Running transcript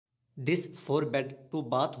This 4-bed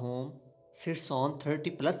 2-bath home sits on 30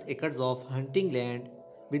 plus acres of hunting land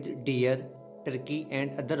with deer, turkey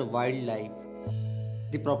and other wildlife.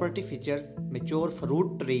 The property features mature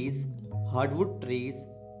fruit trees, hardwood trees,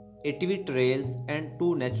 ATV trails and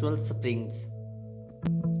 2 natural springs.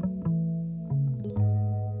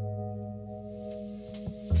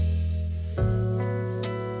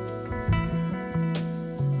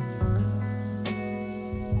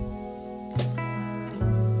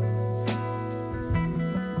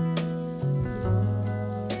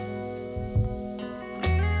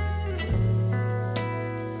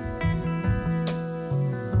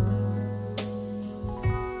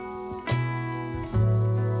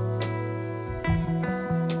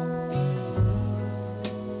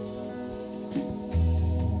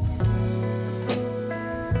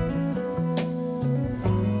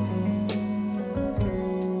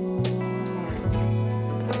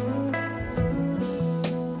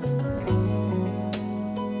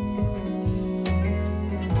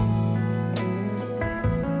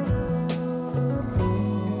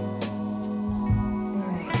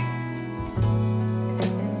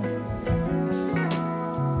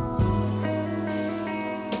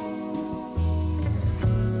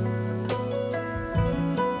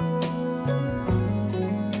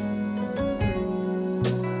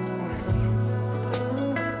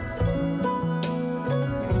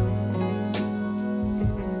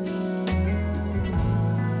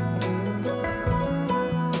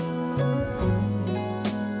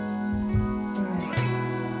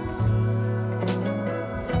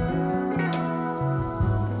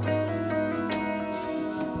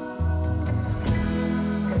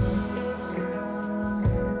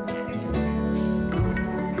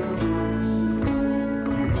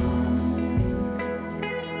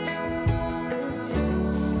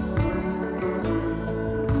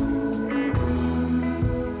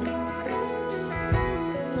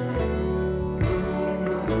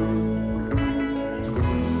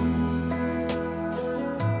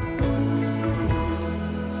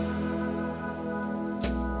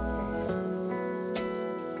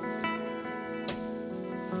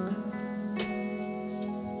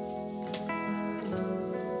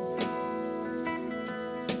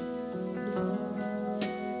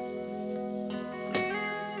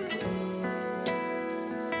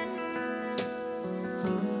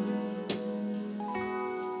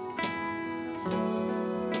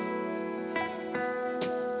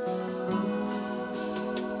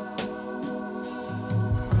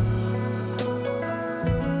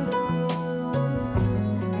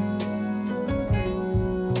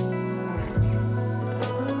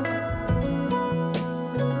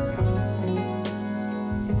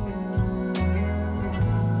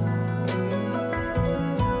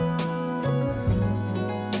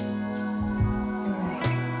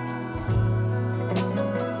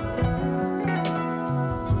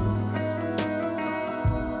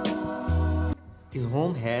 The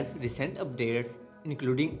home has recent updates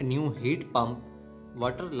including a new heat pump,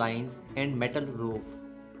 water lines and metal roof.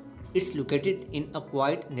 It's located in a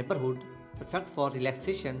quiet neighborhood perfect for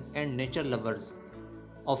relaxation and nature lovers,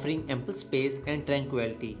 offering ample space and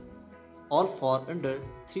tranquility, all for under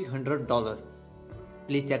 $300.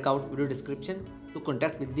 Please check out video description to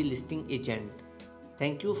contact with the listing agent.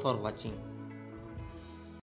 Thank you for watching.